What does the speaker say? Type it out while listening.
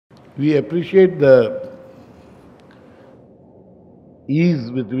We appreciate the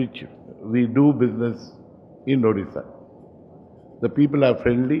ease with which we do business in Odisha. The people are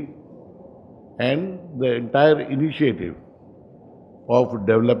friendly and the entire initiative of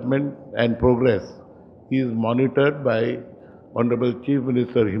development and progress is monitored by Honorable Chief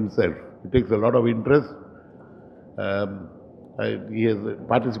Minister himself. He takes a lot of interest. He has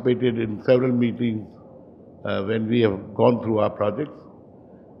participated in several meetings when we have gone through our projects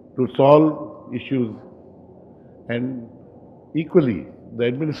to solve issues, and equally the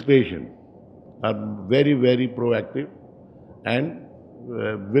administration are very, very proactive and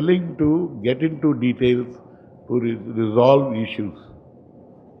willing to get into details to resolve issues.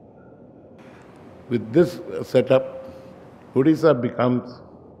 With this setup, Odisha becomes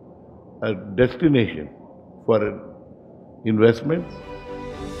a destination for investments.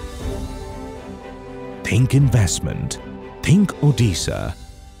 Think investment. Think Odisha.